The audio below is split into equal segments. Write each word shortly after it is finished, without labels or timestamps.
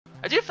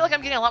I do feel like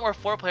I'm getting a lot more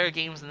 4-player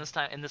games in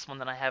this one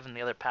than I have in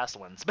the other past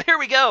ones. But here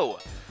we go!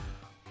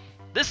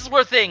 This is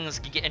where things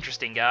can get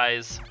interesting,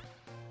 guys.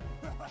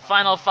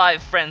 Final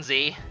 5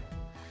 Frenzy.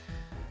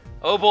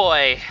 Oh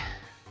boy.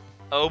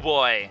 Oh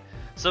boy.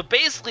 So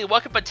basically,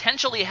 what could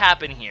potentially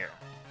happen here?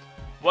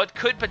 What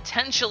could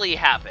potentially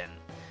happen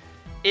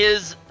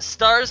is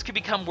stars could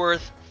become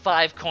worth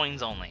 5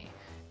 coins only.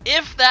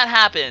 If that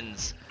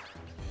happens...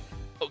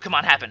 Oh, come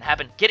on, happen.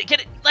 Get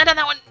it, land on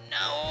that one!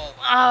 No!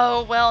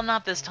 Oh, well,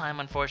 not this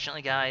time,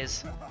 unfortunately,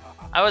 guys.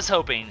 I was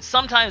hoping.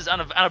 Sometimes on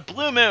a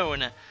blue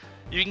moon,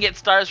 you can get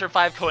stars for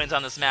 5 coins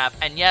on this map,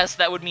 and yes,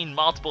 that would mean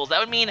multiples.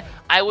 That would mean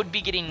I would be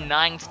getting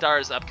 9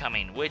 stars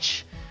upcoming,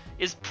 which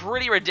is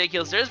pretty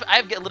ridiculous.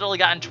 I've literally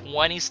gotten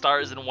 20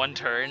 stars in 1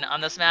 turn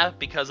on this map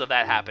because of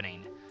that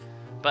happening.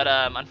 But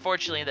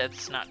unfortunately,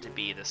 that's not to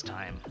be this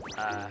time.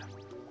 A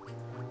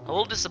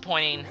little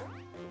disappointing.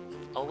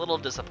 A little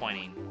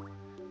disappointing.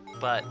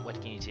 But what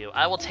can you do?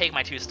 I will take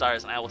my 2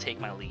 stars and I will take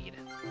my lead.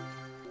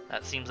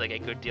 That seems like a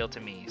good deal to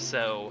me.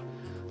 So,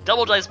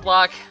 double dice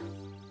block.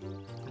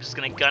 I'm just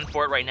gonna gun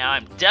for it right now.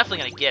 I'm definitely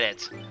gonna get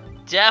it.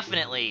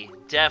 Definitely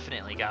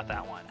got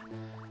that one.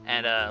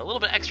 And a little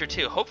bit extra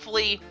too.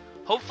 Hopefully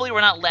we're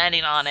not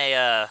landing on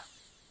a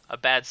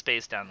bad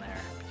space down there,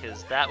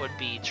 because that would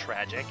be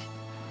tragic.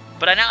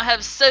 But I now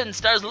have 7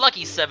 stars,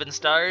 lucky 7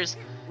 stars.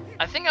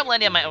 I think I'm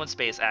landing on my own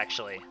space,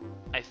 actually.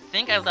 I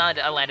think I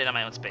landed on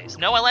my own space.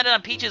 No, I landed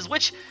on Peach's,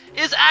 which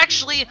is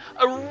actually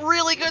a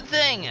really good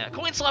thing.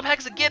 Coin swap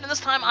hex again, and this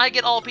time I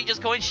get all Peach's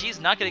coins.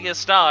 She's not going to get a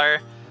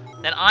star.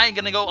 Then I'm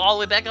going to go all the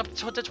way back up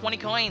to 20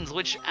 coins,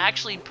 which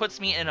actually puts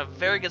me in a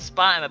very good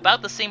spot. I'm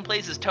about the same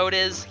place as Toad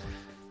is.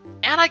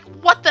 And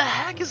what the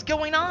heck is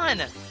going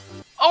on?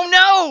 Oh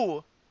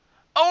no!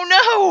 Oh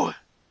no!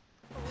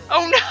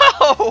 Oh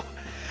no!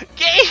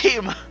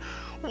 Game!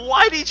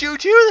 Why did you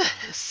do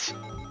this?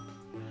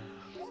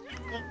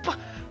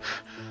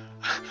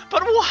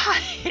 But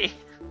why?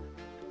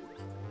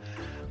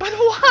 But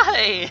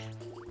why?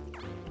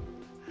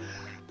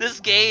 This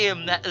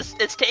game,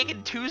 it's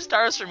taken 2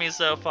 stars for me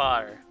so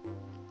far.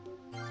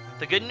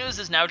 The good news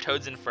is now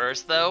Toad's in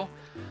first, though.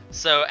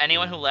 So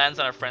anyone who lands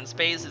on a friend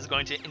space is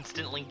going to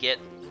instantly get,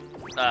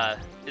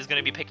 is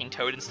going to be picking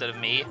Toad instead of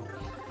me.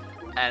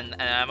 And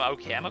I'm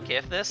okay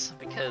with this,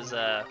 because,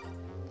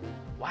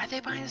 why are they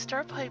buying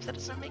star pipes? That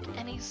doesn't make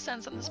any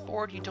sense on this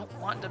board. You don't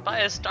want to buy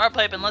a star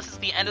pipe unless it's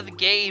the end of the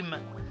game.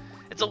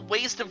 It's a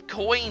waste of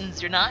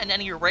coins. You're not in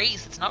any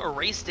race. It's not a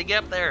race to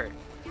get up there.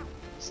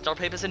 Star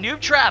pipe is a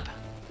noob trap.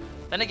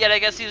 Then again, I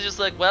guess he was just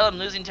like, well, I'm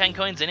losing 10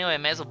 coins anyway. I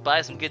may as well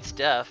buy some good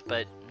stuff.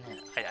 But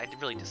I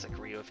really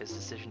disagree with his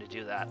decision to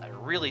do that. I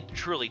really,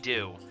 truly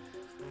do.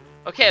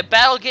 Okay, a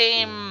battle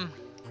game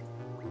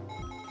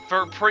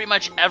for pretty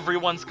much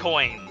everyone's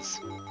coins.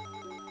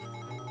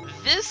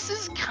 This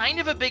is kind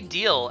of a big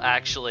deal,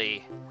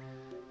 actually.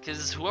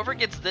 Because whoever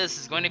gets this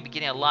is going to be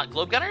getting a lot.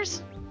 Globe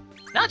Gunners?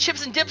 Not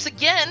chips and dips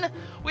again!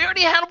 We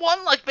already had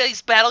 1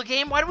 luck-based battle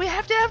game. Why do we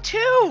have to have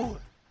 2?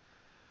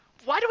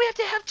 Why do we have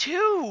to have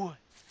 2?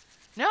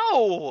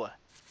 No!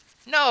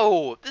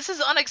 No! This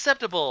is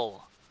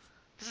unacceptable.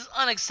 This is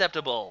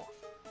unacceptable.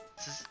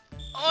 This is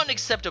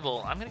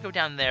unacceptable. I'm gonna go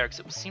down there because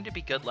it seemed to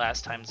be good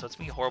last time, so it's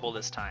gonna be horrible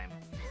this time.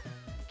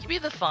 Give me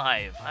the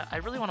 5. I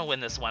really want to win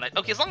this one.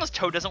 Okay, as long as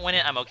Toad doesn't win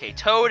it, I'm okay.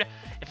 Toad,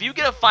 if you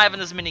get a 5 in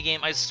this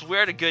minigame, I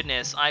swear to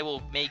goodness, I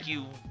will make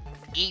you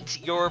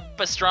eat your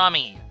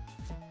pastrami.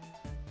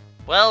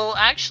 Well,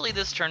 actually,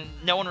 this turn,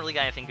 no one really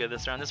got anything good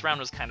this round. This round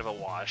was kind of a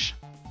wash.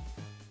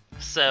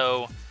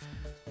 So,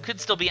 could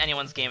still be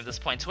anyone's game at this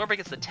point. So whoever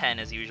gets the 10,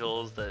 as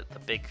usual, is the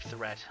big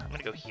threat. I'm going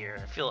to go here.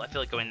 I feel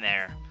like going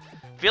there.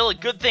 I feel like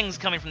good things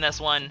coming from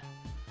this one.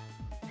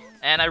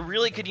 And I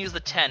really could use the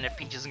 10 if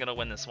Peach isn't going to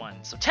win this one.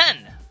 So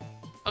 10!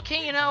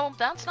 Okay, you know,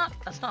 that's not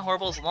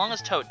horrible as long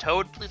as Toad.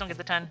 Toad, please don't get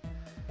the 10.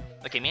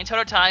 Okay, me and Toad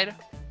are tied.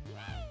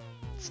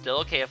 Still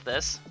okay with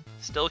this.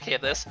 Still okay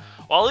with this.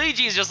 While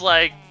Luigi's just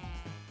like,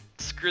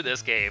 screw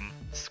this game.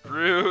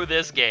 Screw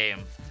this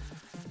game.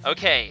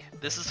 Okay,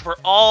 this is for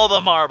all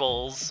the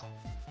marbles.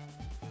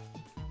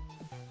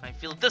 I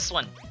feel this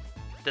one.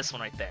 This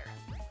one right there.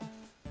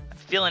 I'm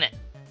feeling it.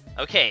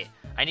 Okay,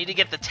 I need to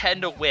get the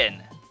 10 to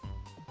win.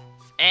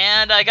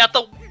 And I got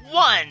the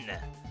 1!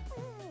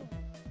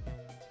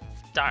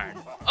 Darn.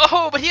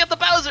 Oh, but he got the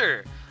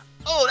Bowser!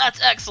 Oh,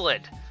 that's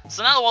excellent!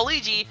 So now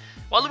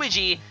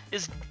Waluigi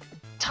is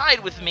tied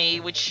with me,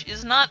 which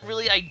is not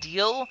really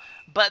ideal,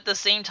 but at the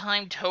same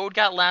time, Toad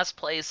got last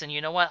place, and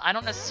you know what? I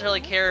don't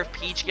necessarily care if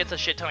Peach gets a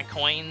shit ton of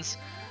coins.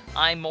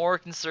 I'm more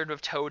concerned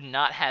with Toad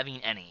not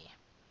having any.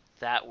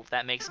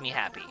 That makes me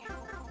happy.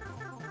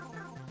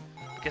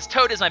 Because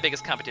Toad is my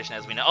biggest competition,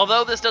 as we know.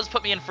 Although this does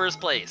put me in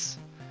first place.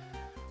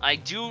 I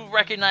do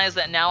recognize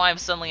that now I'm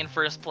suddenly in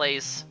first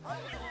place,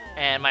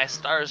 and my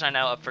stars are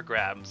now up for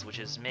grabs, which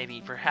is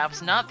maybe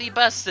perhaps not the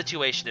best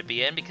situation to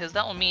be in, because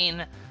that will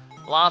mean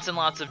lots and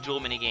lots of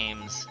duel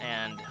minigames,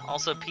 and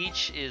also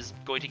Peach is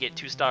going to get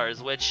 2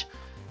 stars, which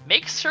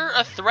makes her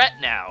a threat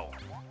now.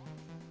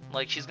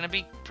 Like, she's going to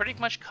be pretty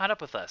much caught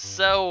up with us.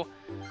 So,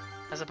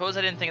 I suppose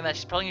I didn't think of that.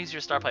 She's probably gonna use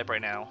your Star Pipe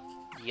right now.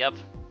 Yep.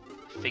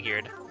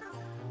 Figured.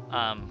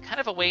 Kind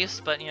of a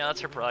waste, but, you know,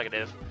 that's her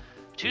prerogative.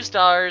 2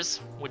 stars,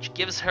 which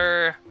gives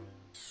her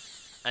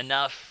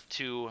enough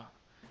to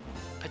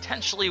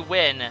potentially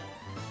win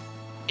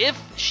if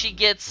she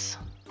gets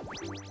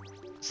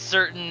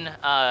certain,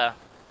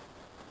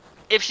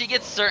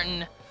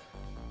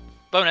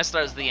 bonus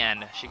stars at the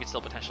end, she could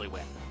still potentially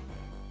win.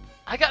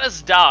 I got a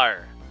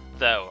star,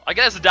 though. I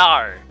got a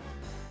star.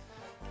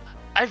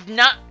 I've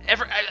not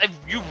ever.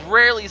 You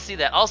rarely see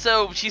that.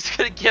 Also, she's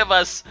gonna give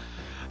us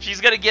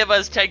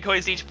 10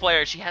 coins each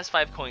player. She has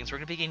 5 coins. We're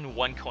gonna be getting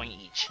 1 coin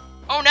each.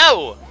 Oh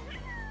no!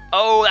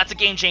 Oh, that's a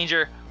game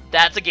changer.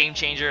 That's a game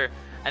changer,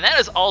 and that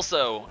is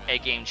also a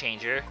game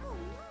changer.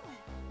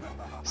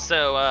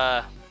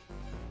 So,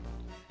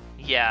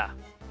 yeah.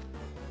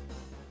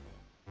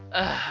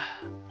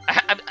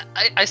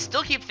 I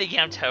still keep thinking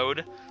I'm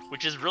Toad,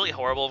 which is really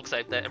horrible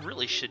because that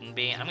really shouldn't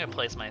be. I'm gonna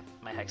place my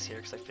hex here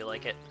because I feel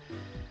like it,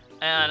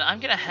 and I'm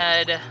gonna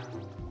head.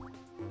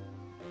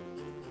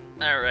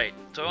 All right.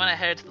 Do I want to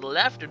head to the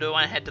left or do I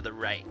want to head to the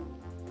right?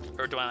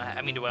 Or do I want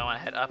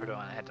to head up or do I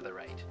want to head to the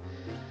right?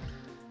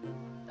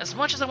 As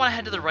much as I want to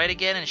head to the right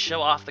again and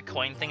show off the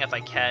coin thing if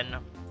I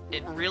can,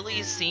 it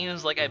really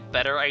seems like a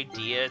better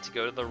idea to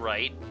go to the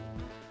right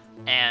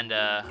and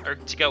or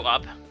to go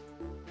up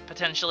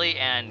potentially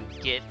and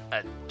get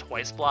a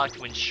twice block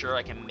to ensure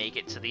I can make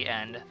it to the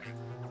end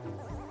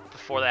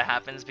before that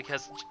happens,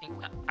 because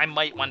I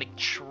might want to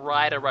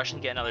try to rush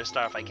and get another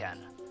star if I can.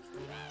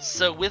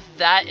 So with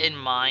that in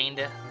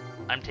mind,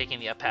 I'm taking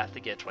the up path to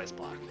get twice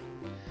block.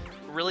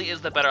 Really is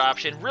the better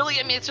option. Really,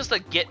 I mean, it's just a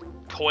get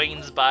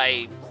coins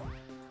by...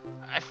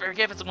 I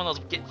forget if it's one of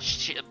those get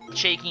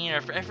shaking, or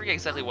I forget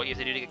exactly what you have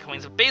to do to get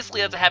coins. But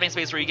basically, that's a having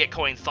space where you get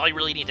coins. That's all you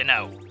really need to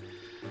know.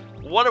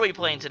 What are we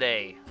playing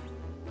today?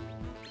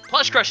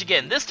 Plush Crush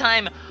again. This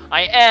time,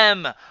 I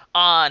am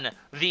on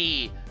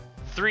the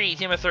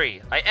team of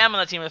 3. I am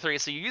on the team of 3.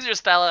 So you use your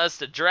stylus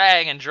to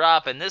drag and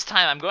drop, and this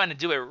time I'm going to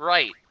do it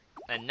right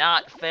and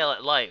not fail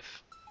at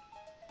life.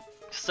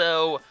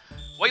 So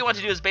what you want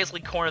to do is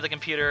basically corner the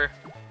computer,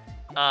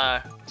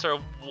 sort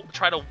of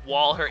try to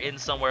wall her in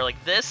somewhere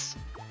like this.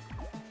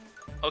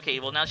 Okay,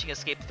 well now she can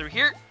escape through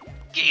here.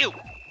 Get you!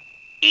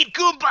 Eat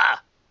Goomba!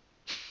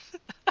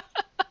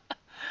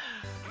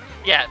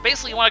 Yeah,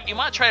 basically you want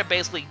to try to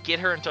basically get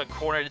her into a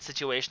cornered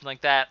situation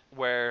like that,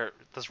 where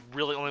there's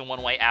really only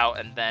one way out,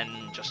 and then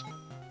just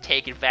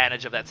take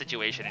advantage of that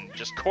situation and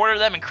just corner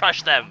them and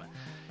crush them.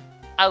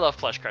 I love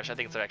Plush Crush. I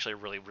think it's actually a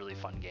really, really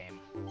fun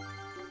game.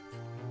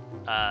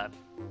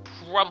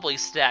 Probably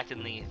stacked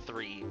in the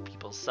 3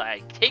 people's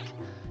side. Take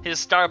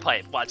his Star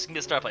Pipe. Watch, it's gonna be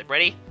a Star Pipe.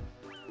 Ready?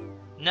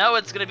 No,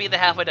 it's gonna be the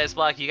halfway dice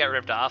block. You got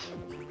ripped off.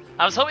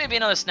 I was hoping it'd be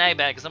another snag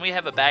bag, because then we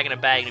have a bag in a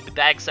bag, and it'd be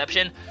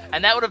bagception,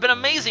 and that would have been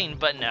amazing,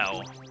 but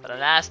no. But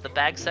alas, the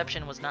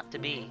bagception was not to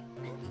be.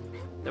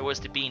 There was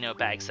to be no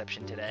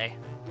bagception today.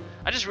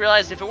 I just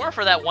realized if it weren't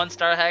for that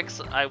 1-star hex,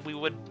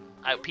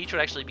 Peach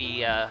would actually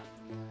be,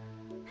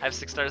 have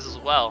 6 stars as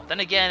well.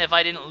 Then again, if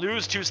I didn't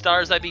lose 2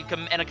 stars, I'd be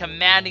in a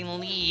commanding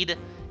lead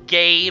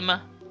game.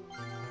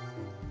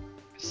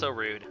 So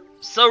rude.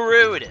 So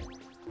rude.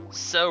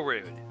 So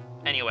rude.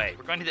 Anyway,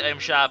 we're going to the item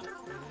shop.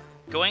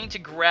 Going to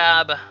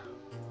grab...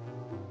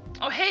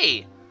 Oh,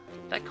 hey!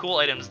 That cool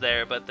item's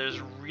there, but there's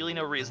really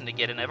no reason to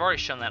get it. I've already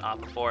shown that off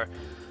before.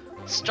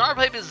 Star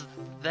Pipe is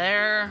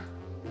there,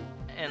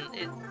 and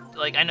it...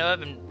 Like, I know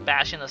I've been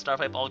bashing the Star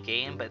Pipe all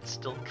game, but it's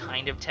still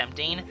kind of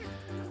tempting.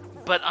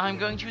 But I'm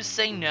going to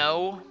say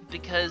no,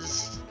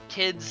 because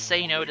kids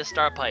say no to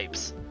Star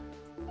Pipes.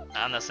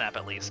 On the snap,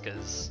 at least,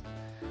 because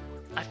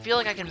I feel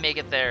like I can make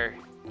it there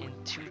in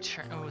 2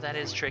 turns. Oh, that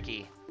is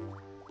tricky.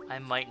 I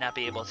might not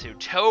be able to.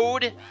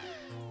 Toad!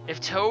 If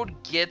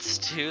Toad gets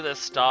to the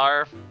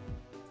star,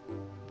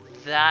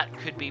 that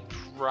could be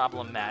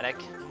problematic.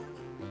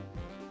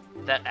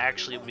 That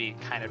actually would be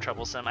kind of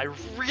troublesome. I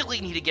really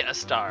need to get a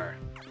star.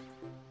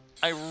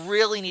 I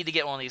really need to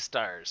get one of these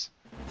stars.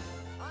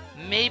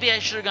 Maybe I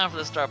should have gone for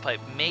the Star Pipe.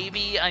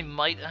 Maybe I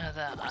might...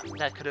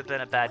 that could have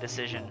been a bad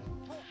decision.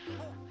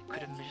 I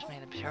could have just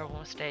made a terrible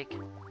mistake.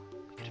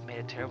 I could have made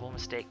a terrible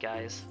mistake,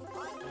 guys.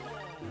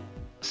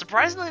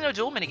 Surprisingly no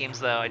duel minigames,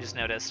 though, I just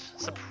noticed.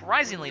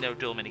 Surprisingly no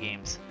duel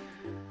minigames.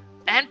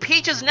 And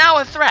Peach is now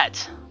a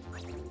threat!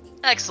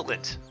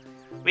 Excellent.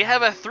 We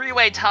have a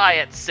 3-way tie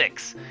at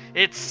 6.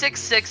 It's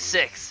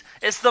 666.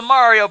 It's the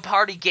Mario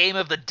Party game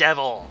of the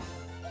devil.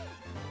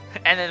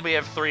 And then we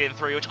have 3 and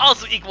 3, which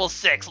also equals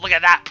 6. Look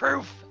at that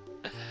proof!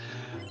 Like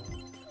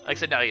I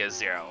said, now he has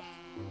 0.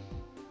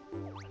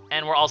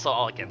 And we're also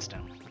all against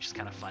him, which is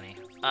kind of funny.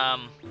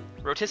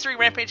 Rotisserie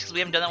Rampage, because we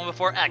haven't done that one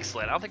before.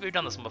 Excellent. I don't think we've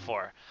done this one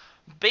before.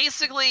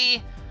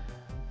 Basically,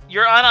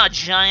 you're on a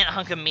giant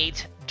hunk of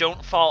meat.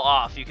 Don't fall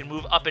off. You can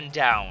move up and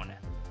down.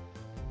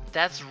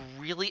 That's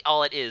really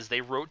all it is.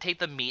 They rotate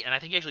the meat, and I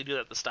think you actually do that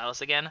with the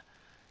stylus again.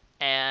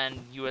 And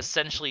you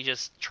essentially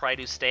just try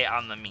to stay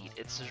on the meat.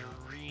 It's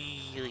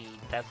really,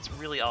 that's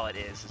really all it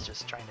is. It's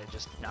just trying to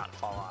just not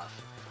fall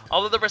off.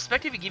 Although the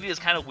perspective you give you is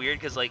kind of weird,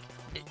 because like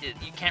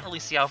you can't really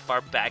see how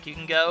far back you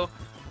can go.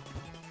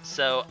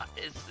 So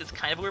it's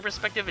kind of a weird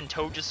perspective, and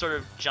Toad just sort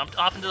of jumped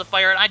off into the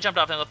fire, and I jumped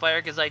off into the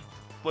fire because I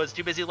was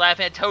too busy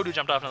laughing at Toad who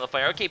jumped off into the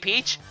fire. Okay,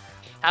 Peach,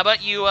 how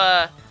about you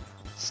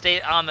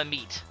stay on the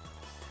meat?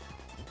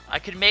 I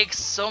could make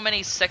so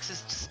many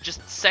sexist,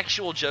 just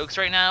sexual jokes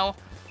right now,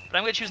 but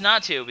I'm going to choose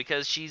not to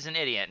because she's an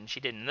idiot, and she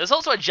didn't. There's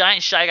also a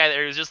giant Shy Guy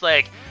there who's just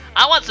like,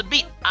 I want some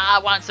meat, I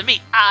want some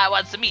meat, I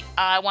want some meat,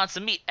 I want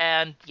some meat,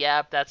 and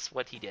yeah, that's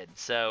what he did.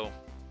 So,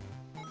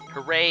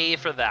 hooray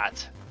for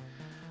that.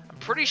 I'm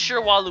pretty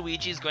sure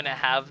Waluigi's going to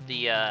have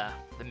the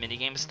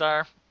minigame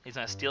star. He's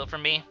going to steal it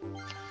from me,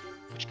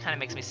 which kind of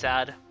makes me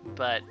sad,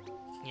 but,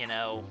 you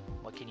know,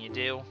 what can you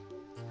do?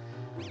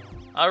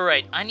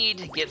 Alright, I need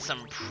to get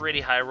some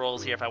pretty high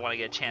rolls here if I want to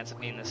get a chance of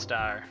getting the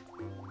star.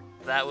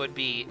 That would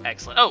be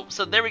excellent. Oh,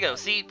 so there we go.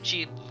 See,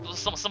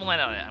 someone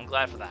landed on it. I'm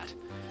glad for that.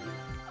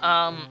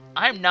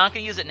 I'm not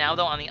going to use it now,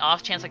 though, on the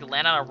off chance I could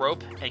land on a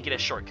rope and get a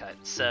shortcut.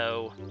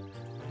 So,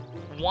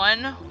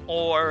 1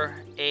 or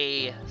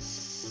a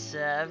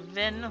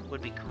 7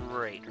 would be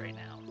great right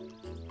now.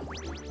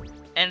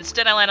 And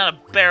instead I land on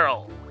a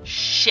barrel.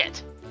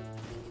 Shit.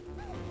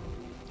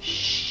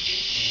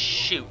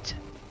 Shoot.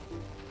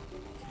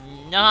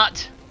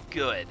 Not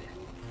good.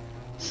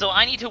 So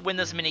I need to win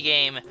this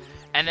minigame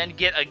and then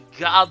get a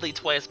godly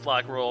twice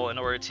block roll in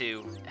order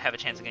to have a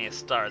chance of getting a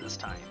star this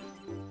time.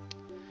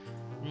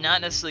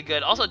 Not necessarily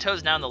good. Also,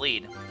 Toad's now in the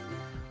lead.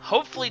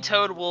 Hopefully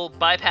Toad will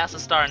bypass the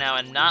star now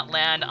and not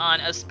land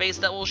on a space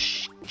that will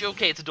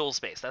okay, it's a dual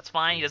space. That's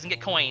fine. He doesn't get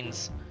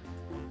coins.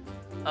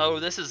 Oh,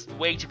 this is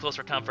way too close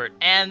for comfort.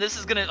 And this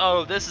is gonna...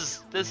 Oh, this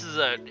is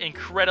a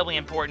incredibly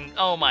important...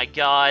 Oh my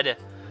god.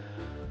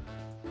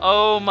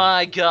 Oh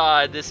my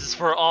god, this is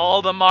for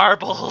all the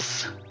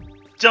marbles.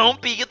 Don't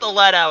get the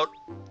let out.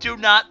 Do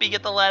not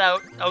get the let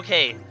out.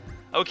 Okay.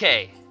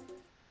 Okay.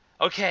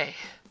 Okay.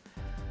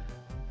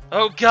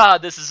 Oh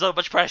god, this is so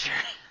much pressure.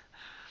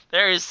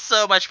 There is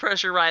so much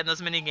pressure riding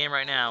this minigame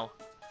right now.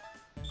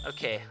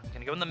 Okay, I'm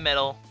gonna go in the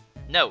middle.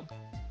 No.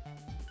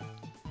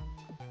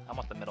 I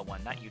want the middle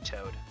one, not you,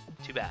 Toad.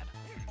 Too bad.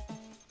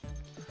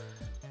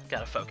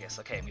 Gotta focus.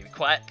 Okay, I'm gonna be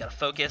quiet. Gotta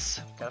focus.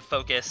 Gotta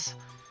focus.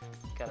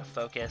 Gotta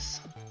focus.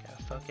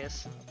 Gotta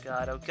focus. Oh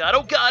god, oh god,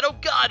 oh god, oh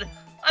god!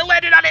 I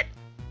landed on it!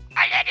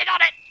 I landed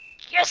on it!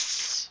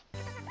 Yes!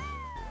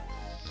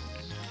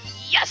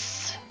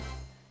 Yes!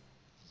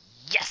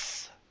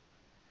 Yes!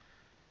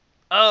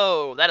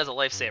 Oh, that is a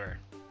lifesaver.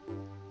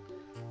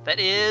 That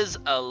is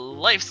a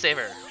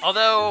lifesaver.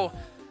 Although,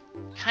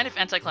 kind of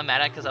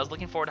anticlimactic because I was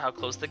looking forward to how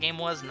close the game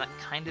was, and that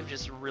kind of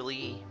just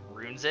really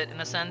ruins it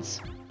in a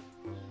sense.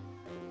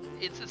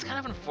 It's kind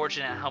of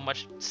unfortunate how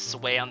much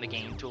sway on the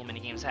game dual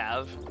minigames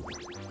have.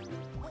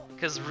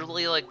 Because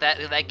really, like,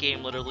 that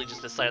game literally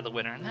just decided the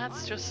winner, and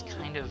that's just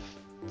kind of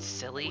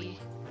silly.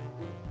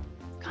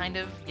 Kind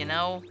of, you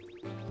know?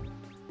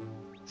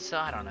 So,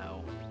 I don't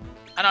know.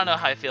 I don't know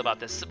how I feel about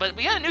this. But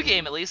we got a new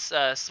game, at least,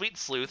 Sweet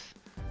Sleuth.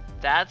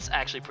 That's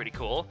actually pretty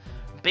cool.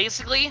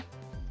 Basically,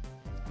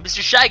 Mr.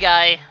 Shy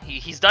Guy,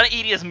 he's done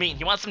eating his meat.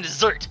 He wants some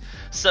dessert.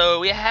 So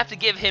we have to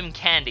give him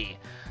candy.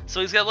 So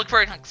he's got to look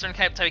for a certain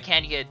type of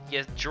candy.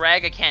 You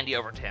drag a candy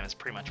over to him is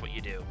pretty much what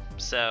you do.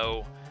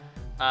 So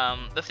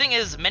the thing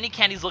is, many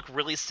candies look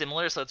really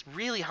similar, so it's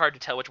really hard to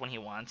tell which one he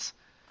wants.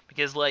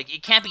 Because, like,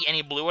 it can't be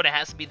any blue one. It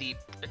has to be the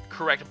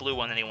correct blue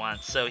one that he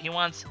wants. So he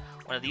wants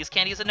one of these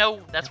candies. No,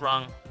 that's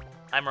wrong.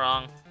 I'm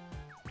wrong.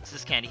 It's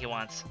this candy he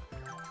wants.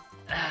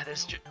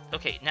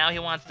 Okay, now he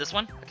wants this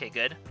one. Okay,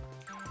 good.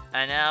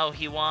 And now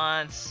he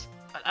wants...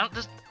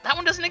 that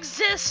one doesn't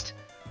exist!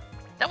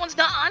 That one's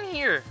not on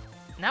here!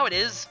 Now it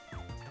is.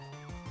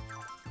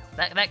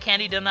 That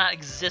candy did not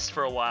exist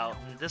for a while.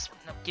 This...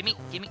 No, gimme...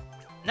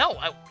 No,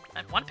 I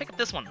want to pick up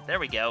this one. There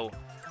we go.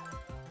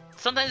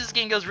 Sometimes this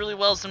game goes really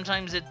well,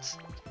 sometimes it's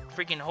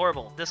freaking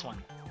horrible. This one.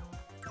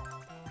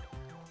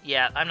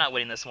 Yeah, I'm not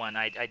winning this one.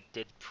 I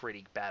did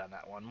pretty bad on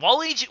that one.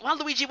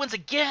 Waluigi wins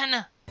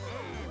again!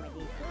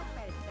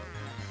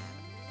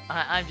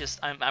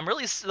 I'm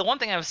really, the one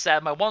thing I was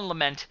sad, my one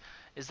lament,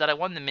 is that I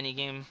won the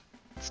minigame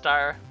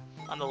star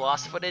on the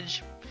lost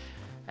footage,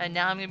 and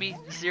now I'm going to be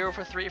 0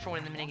 for 3 for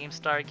winning the minigame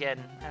star again,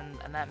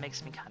 and that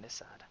makes me kind of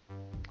sad.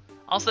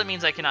 Also, it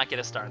means I cannot get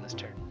a star in this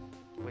turn,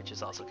 which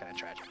is also kind of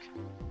tragic.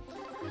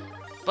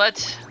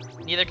 But,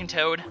 neither can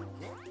Toad,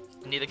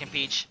 neither can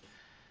Peach,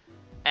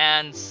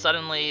 and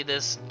suddenly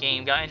this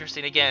game got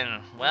interesting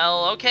again.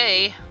 Well,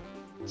 okay,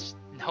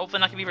 hopefully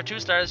not going to be for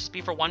 2 stars, just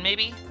be for 1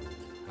 maybe?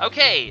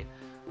 Okay!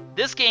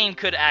 This game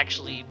could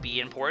actually be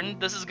important.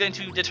 This is going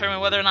to determine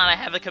whether or not I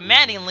have a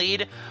commanding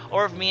lead,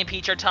 or if me and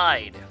Peach are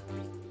tied.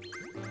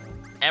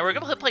 And we're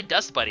going to play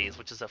Dust Buddies,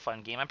 which is a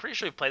fun game. I'm pretty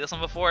sure we've played this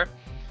one before,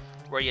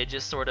 where you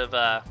just sort of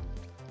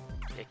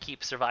you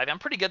keep surviving. I'm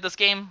pretty good at this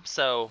game,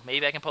 so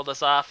maybe I can pull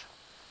this off.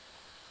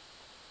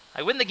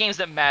 I win the games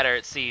that matter,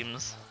 it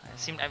seems.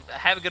 I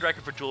have a good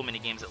record for dual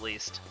minigames, at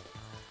least.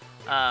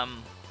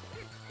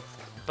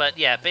 But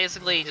yeah,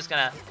 basically just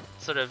going to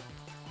sort of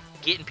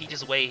get in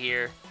Peach's way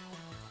here.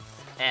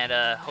 And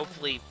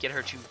hopefully get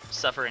her to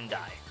suffer and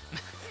die.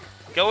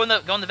 Go in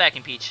the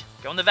vacuum, Peach.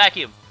 Go in the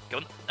vacuum.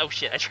 Oh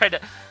shit! I tried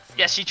to.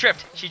 Yes, she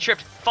tripped. She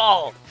tripped.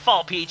 Fall,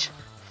 Peach.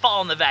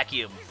 Fall in the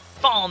vacuum.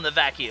 Fall in the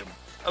vacuum.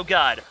 Oh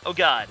god. Oh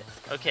god.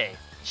 Okay.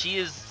 She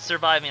is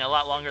surviving a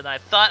lot longer than I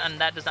thought,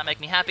 and that does not make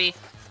me happy.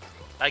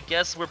 I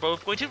guess we're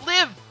both going to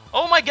live.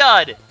 Oh my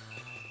god.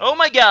 Oh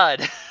my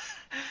god.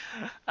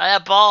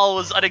 That ball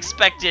was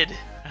unexpected.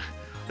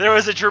 There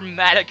was a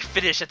dramatic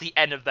finish at the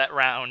end of that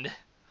round.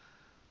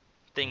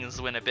 Things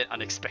went a bit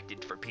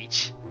unexpected for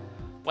Peach.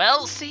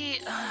 Well, see,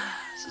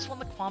 this is one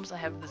of the qualms I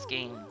have in this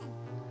game.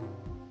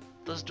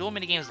 Those duel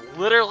minigames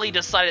literally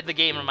decided the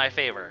game in my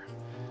favor.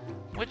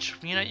 Which,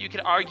 you know, you could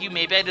argue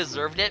maybe I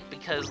deserved it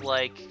because,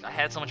 like, I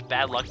had so much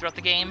bad luck throughout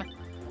the game.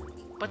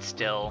 But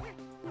still.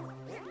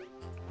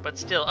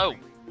 Oh.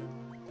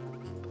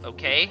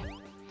 Okay.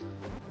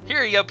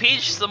 Here you go,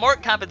 Peach. Some more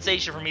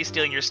compensation for me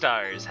stealing your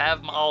stars.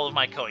 Have all of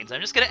my coins. I'm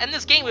just gonna end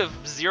this game with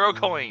 0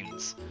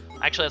 coins.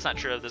 Actually, that's not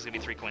true. There's gonna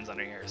be 3 coins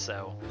under here,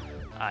 so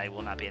I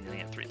will not be ending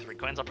it at 3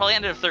 coins. I'll probably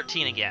end it at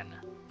 13 again.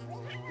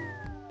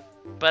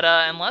 But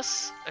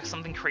unless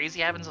something crazy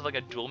happens with like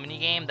a duel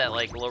minigame that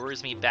like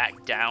lowers me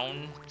back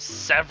down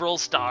several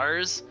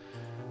stars,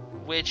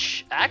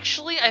 which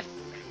actually I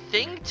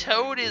think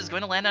Toad is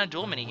going to land on a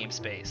duel minigame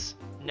space.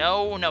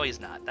 No, he's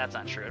not. That's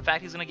not true. In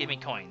fact, he's going to give me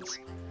coins.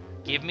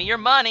 Give me your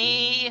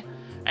money!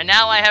 And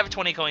now I have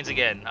 20 coins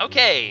again.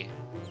 Okay.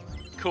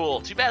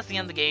 Cool. Too bad it's the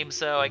end of the game,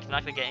 so I'm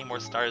not going to get any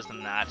more stars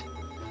than that.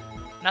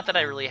 Not that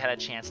I really had a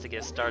chance to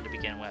get a star to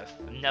begin with.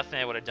 Nothing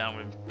I would have done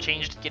would have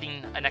changed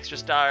getting an extra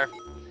star.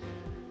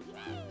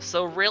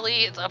 So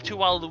really, it's up to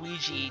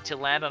Waluigi to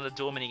land on the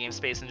duel minigame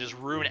space and just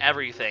ruin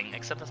everything,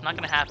 except that's not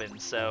going to happen,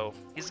 so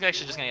he's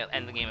actually just going to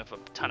end the game with a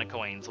ton of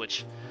coins,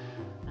 which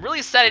I'm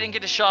really sad I didn't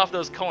get to show off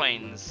those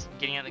coins,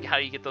 getting at how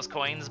you get those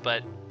coins,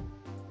 but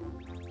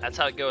that's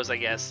how it goes, I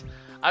guess.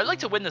 I would like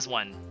to win this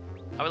one.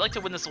 But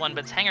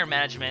it's hanger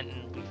management,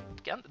 and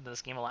we've gotten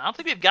this game a lot. I don't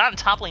think we've gotten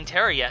Toppling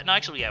Terror yet. No,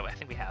 actually, yeah, I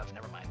think we have.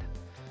 Never mind.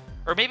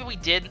 Or maybe we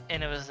did,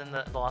 and it was in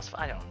the lost...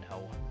 I don't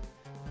know.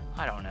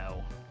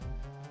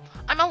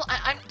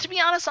 To be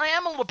honest, I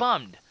am a little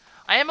bummed.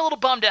 I am a little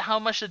bummed at how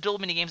much the duel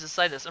minigames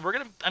decide this, and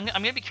I'm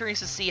gonna be curious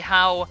to see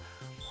how,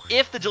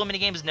 if the duel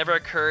minigames never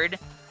occurred,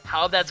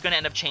 how that's gonna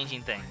end up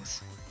changing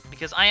things.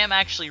 Because I am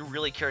actually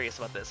really curious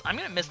about this. I'm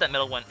gonna miss that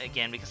middle one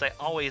again because I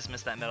always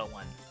miss that middle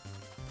one.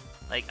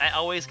 Like I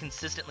always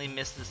consistently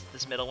miss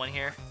this middle one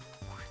here.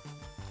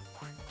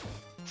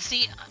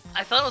 See,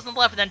 I thought it was on the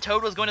left, and then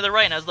Toad was going to the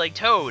right, and I was like,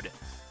 Toad,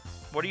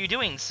 what are you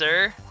doing,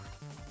 sir?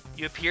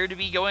 You appear to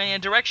be going in a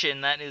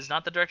direction that is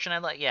not the direction I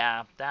like.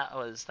 Yeah, that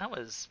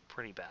was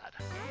pretty bad.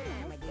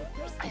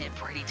 I did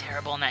pretty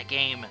terrible in that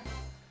game.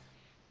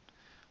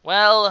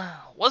 Well,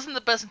 wasn't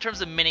the best in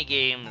terms of mini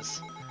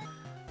games.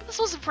 But this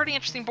was a pretty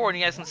interesting board.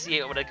 You guys can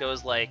see what it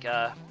goes like.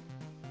 I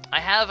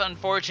have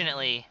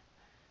unfortunately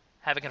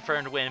have a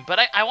confirmed win, but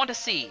I want to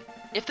see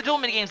if the duel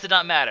mini games did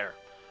not matter.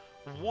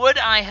 Would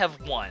I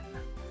have won?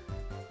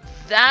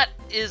 That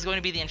is going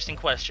to be the interesting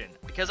question.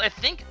 Because I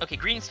think, okay,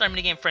 Green Star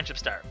minigame, Friendship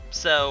Star.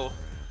 So,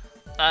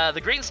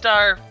 the Green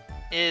Star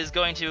is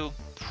going to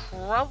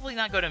probably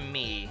not go to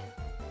me.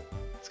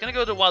 It's going to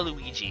go to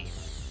Waluigi.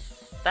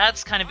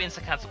 That's kind of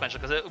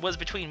inconsequential, because it was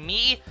between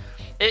me,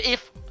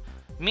 if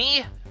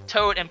me,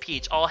 Toad, and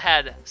Peach all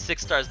had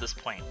 6 stars at this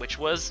point, which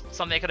was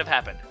something that could have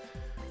happened.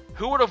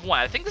 Who would have won?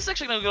 I think this is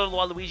actually going to go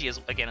to Waluigi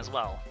again as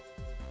well.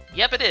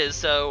 Yep, it is,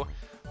 so...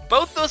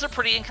 Both those are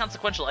pretty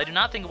inconsequential. I do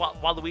not think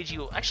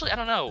Waluigi... Actually, I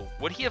don't know.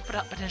 Would he have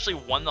potentially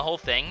won the whole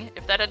thing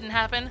if that didn't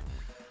happen?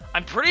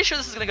 I'm pretty sure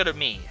this is going to go to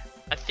me.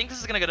 I think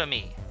this is going to go to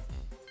me.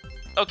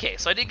 Okay,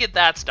 so I did get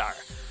that star.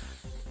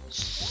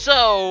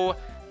 So,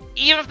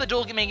 even if the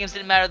duel games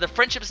didn't matter, the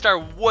Friendship Star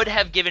would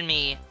have given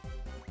me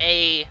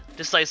a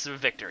decisive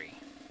victory.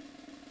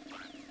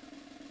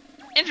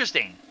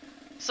 Interesting.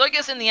 So I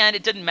guess in the end,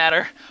 it didn't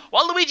matter.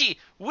 Waluigi,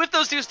 with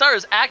those 2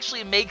 stars,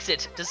 actually makes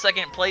it to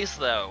 2nd place,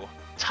 though.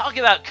 Talk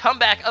about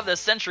comeback of the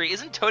century.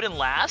 Isn't Toad in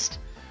last?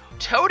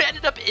 Toad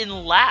ended up in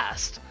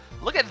last.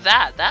 Look at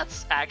that.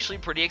 That's actually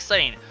pretty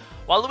exciting.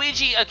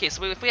 Waluigi, okay,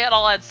 so if we had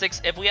all had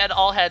 6, if we had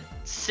all had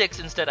 6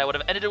 instead, I would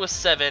have ended it with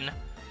 7.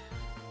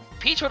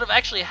 Peach would have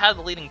actually had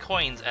the leading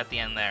coins at the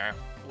end there,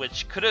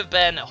 which could have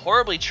been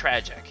horribly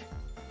tragic.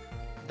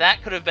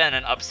 That could have been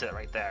an upset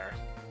right there.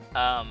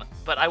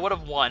 But I would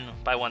have won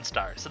by 1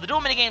 star. So the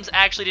duel minigames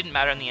actually didn't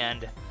matter in the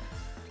end.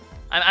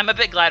 I'm a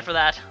bit glad for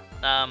that.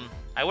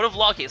 I would have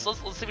lost. Okay, so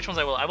let's see which ones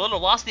I will. I would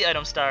have lost the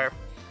item star.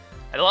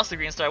 I lost the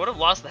green star. I would have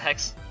lost the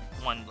hex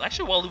one.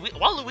 Actually,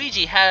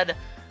 Waluigi had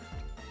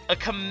a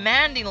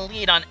commanding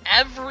lead on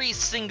every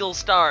single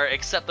star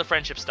except the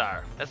friendship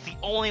star. That's the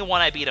only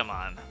one I beat him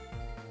on.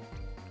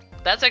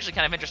 That's actually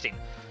kind of interesting.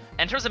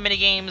 In terms of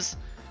minigames,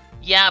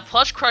 yeah,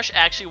 Plush Crush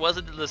actually was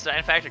a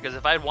deciding factor, because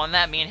if I had won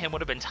that, me and him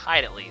would have been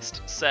tied at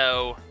least.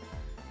 So,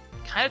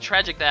 kind of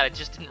tragic that I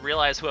just didn't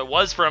realize who I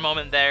was for a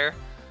moment there.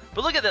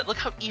 But look at that, look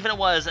how even it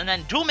was, and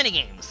then dual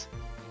minigames.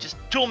 Just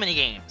dual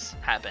minigames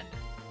happened.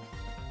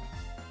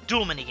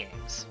 Dual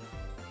minigames.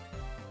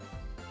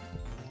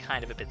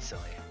 Kind of a bit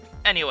silly.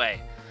 Anyway,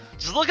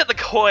 just look at the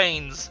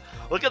coins.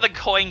 Look at the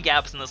coin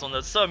gaps in this one.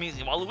 That's so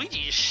amusing. While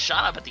Luigi just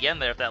shot up at the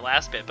end there with that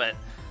last bit, but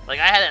like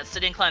I had that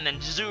sitting incline, then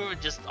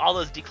just all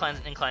those declines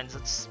and inclines.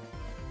 It's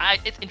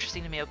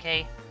interesting to me.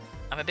 Okay,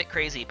 I'm a bit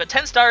crazy, but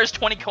 10 stars,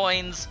 20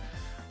 coins.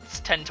 It's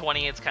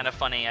 10-20. It's kind of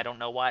funny. I don't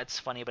know why it's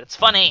funny, but it's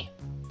funny.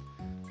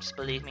 Just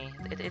believe me,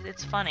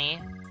 it's funny.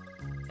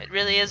 It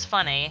really is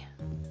funny.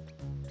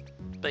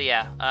 But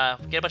yeah,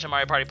 get a bunch of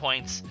Mario Party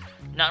points.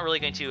 Not really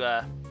going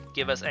to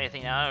give us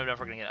anything. I don't know if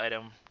we're gonna get an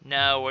item.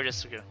 No, we're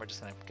just gonna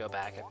go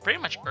back. I pretty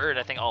much earned,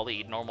 I think, all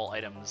the normal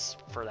items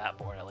for that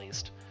board at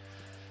least.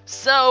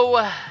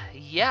 So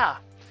yeah,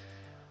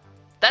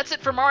 that's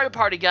it for Mario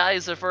Party,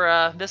 guys.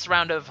 For this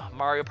round of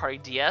Mario Party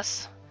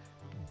DS.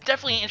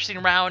 Definitely an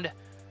interesting round.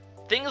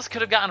 Things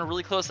could have gotten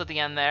really close at the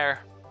end there,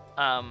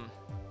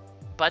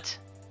 but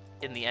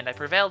in the end I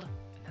prevailed,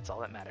 and that's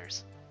all that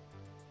matters.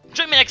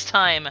 Join me next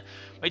time when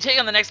we take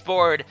on the next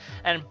board,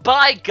 and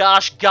by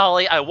gosh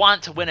golly, I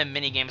want to win a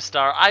minigame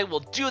star. I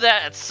will do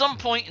that at some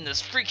point in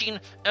this freaking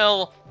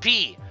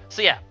LP.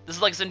 So yeah, this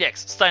is Lucky and Yoshi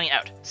signing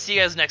out. See you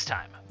guys next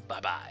time.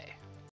 Bye-bye.